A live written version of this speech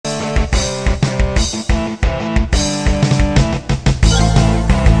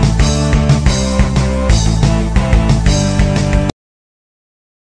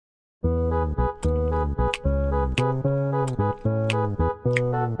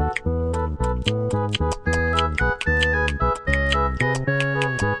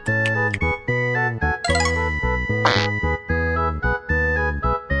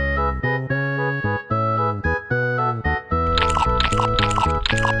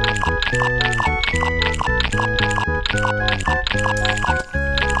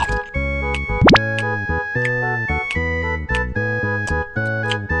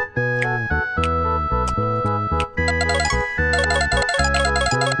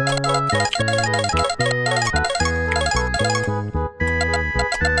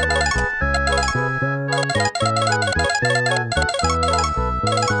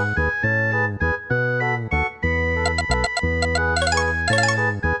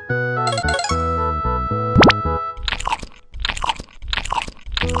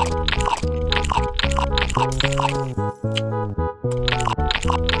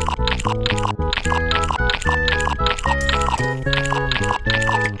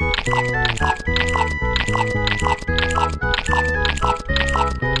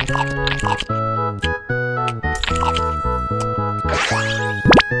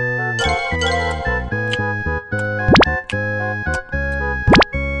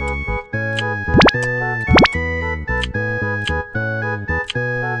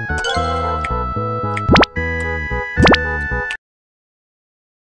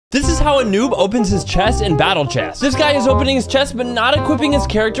This is how a noob opens his chest in Battle Chest. This guy is opening his chest but not equipping his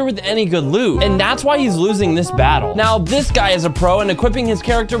character with any good loot, and that's why he's losing this battle. Now this guy is a pro and equipping his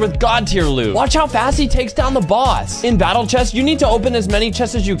character with god tier loot. Watch how fast he takes down the boss. In Battle Chest, you need to open as many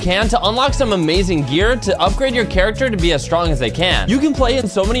chests as you can to unlock some amazing gear to upgrade your character to be as strong as they can. You can play in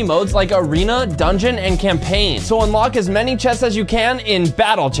so many modes like Arena, Dungeon, and Campaign, so unlock as many chests as you can in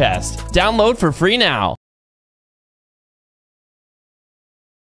Battle Chest. Download for free now.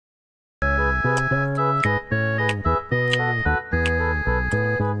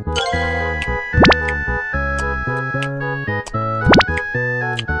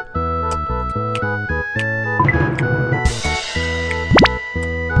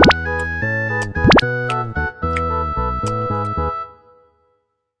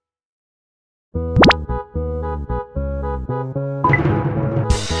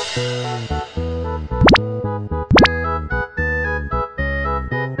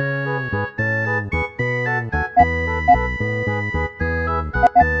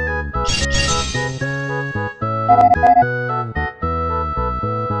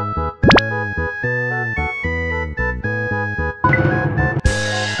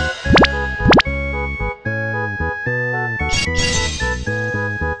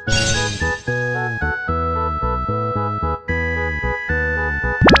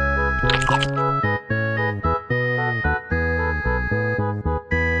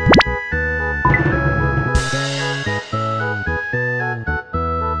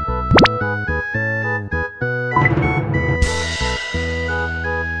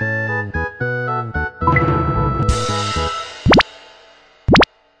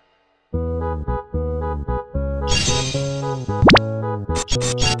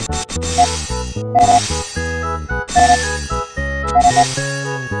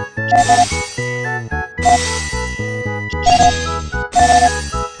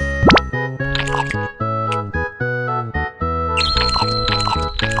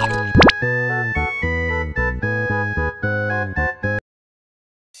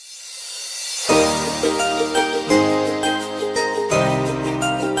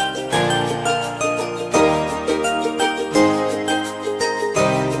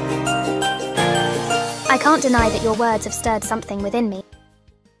 I can't deny that your words have stirred something within me.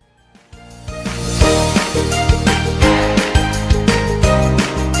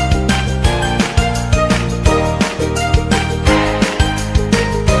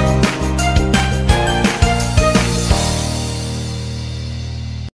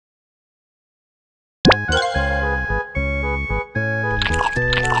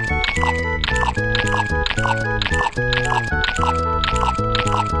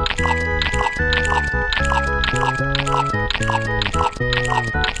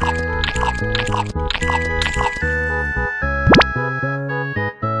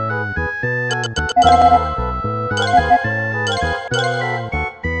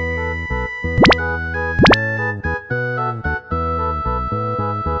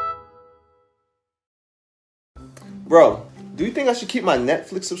 Bro, do you think I should keep my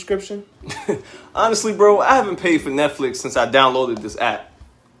Netflix subscription? Honestly, bro, I haven't paid for Netflix since I downloaded this app.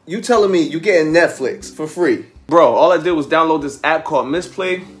 You telling me you getting Netflix for free? Bro, all I did was download this app called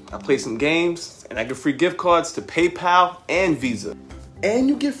Misplay. I play some games, and I get free gift cards to PayPal and Visa. And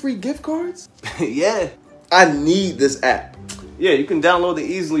you get free gift cards? Yeah. I need this app. Yeah, you can download it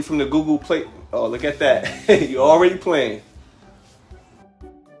easily from the Google Play. Oh, look at that. You're already playing.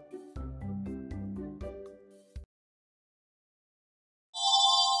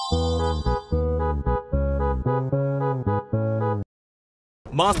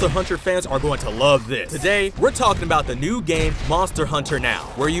 Monster Hunter fans are going to love this. Today, we're talking about the new game Monster Hunter Now,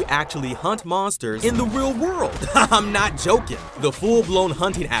 where you actually hunt monsters in the real world. I'm not joking. The full-blown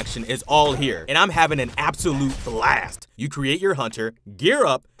hunting action is all here, and I'm having an absolute blast. You create your hunter, gear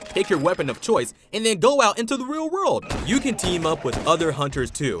up, pick your weapon of choice, and then go out into the real world. You can team up with other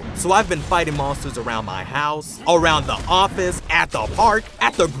hunters too. So I've been fighting monsters around my house, around the office, at the park,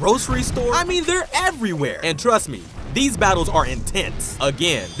 at the grocery store. I mean, they're everywhere. And trust me, these battles are intense.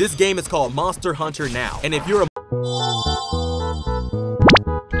 Again, this game is called Monster Hunter Now, and if you're a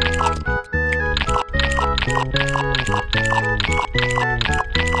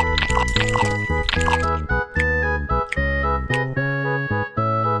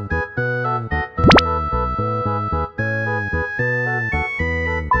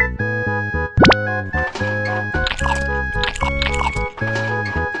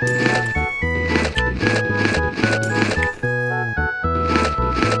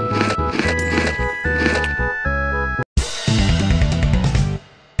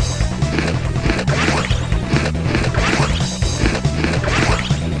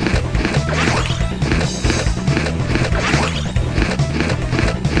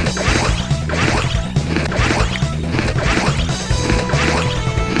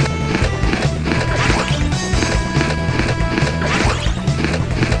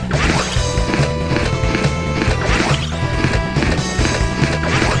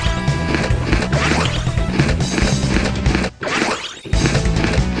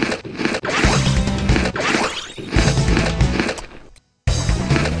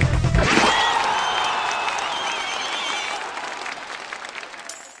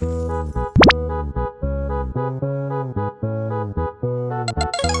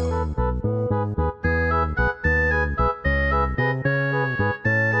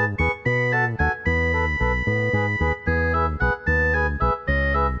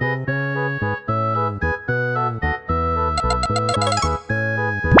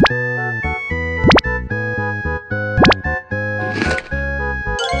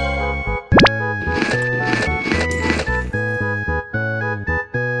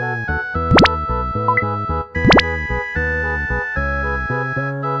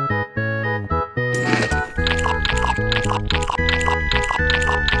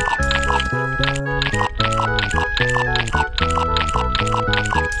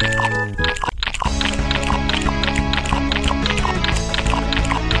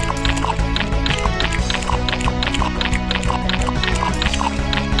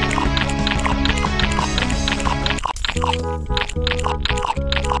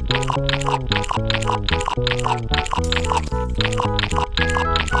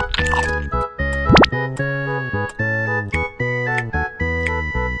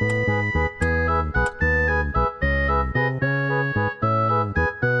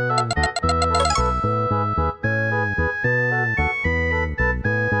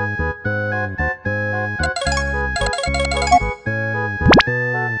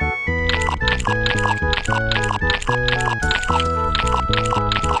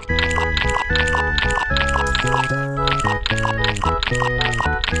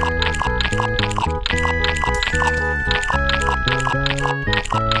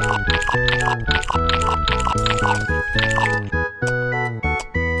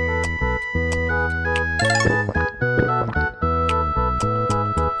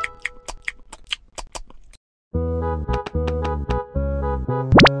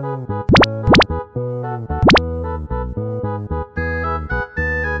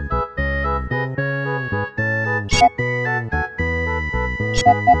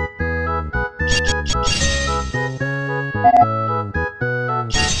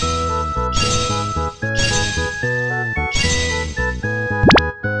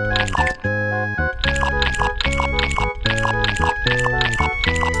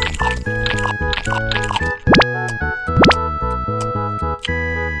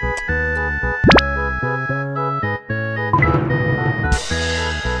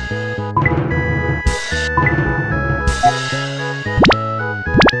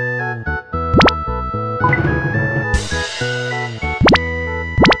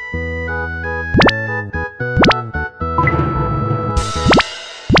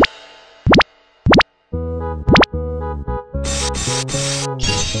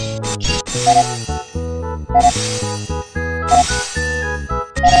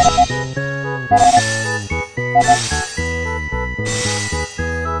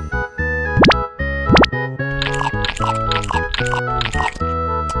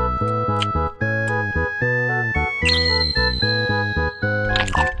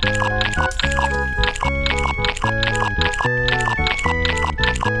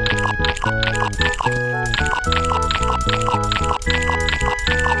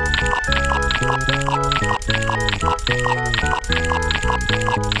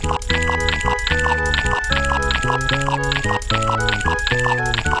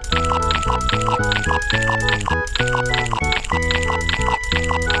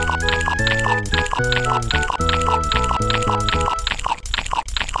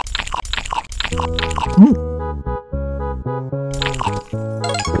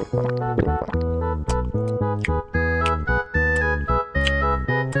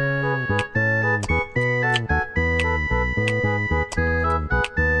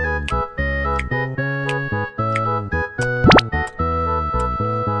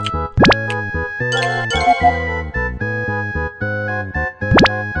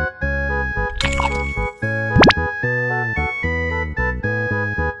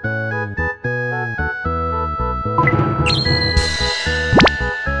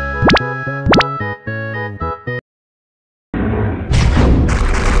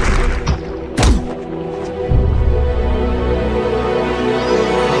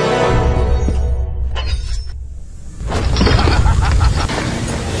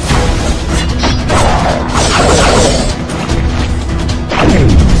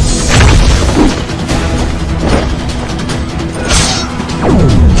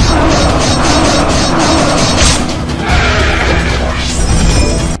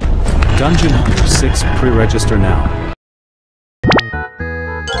Dungeon Hunter 6 pre-register now.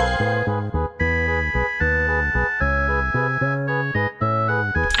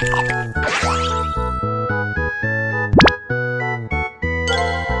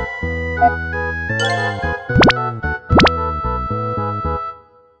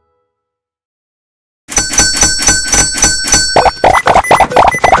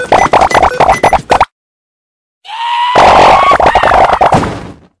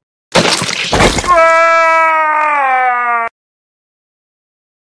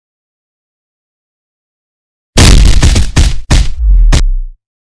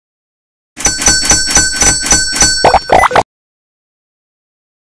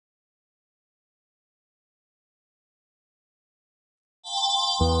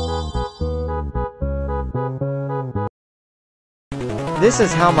 This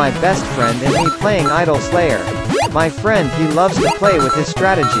is how my best friend and me playing Idol Slayer. My friend, he loves to play with his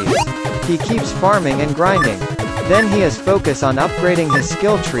strategies. He keeps farming and grinding. Then he is focused on upgrading his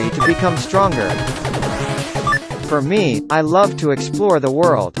skill tree to become stronger. For me, I love to explore the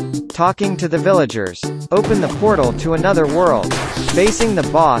world. Talking to the villagers. Open the portal to another world. Facing the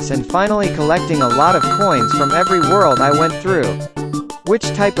boss and finally collecting a lot of coins from every world I went through. Which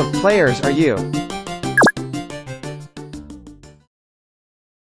type of players are you?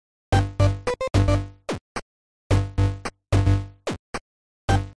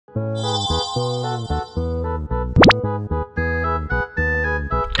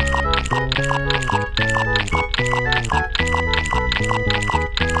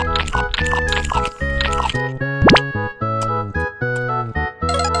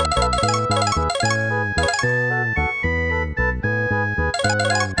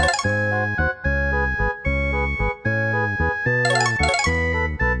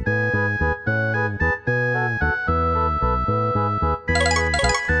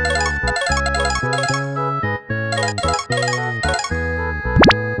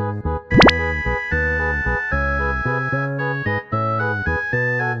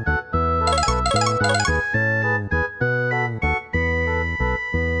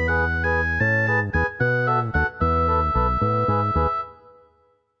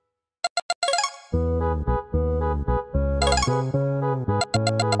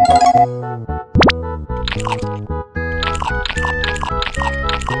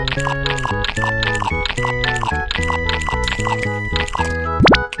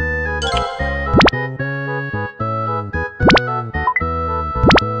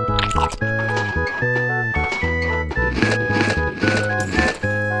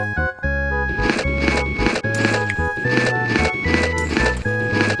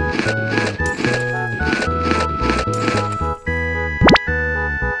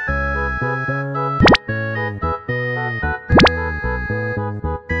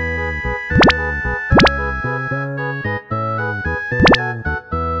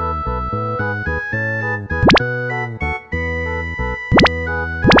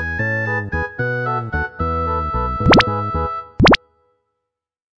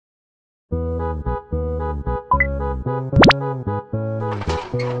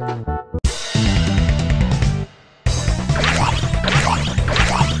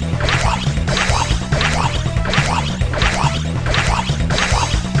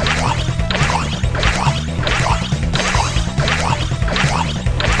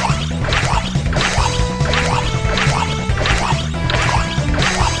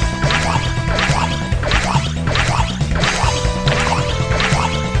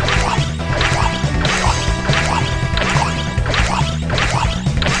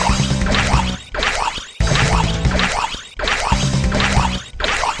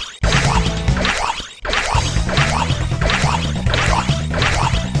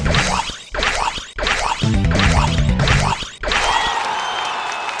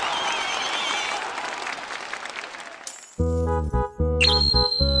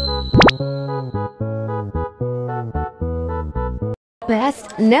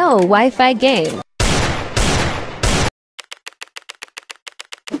 Best no Wi-Fi game.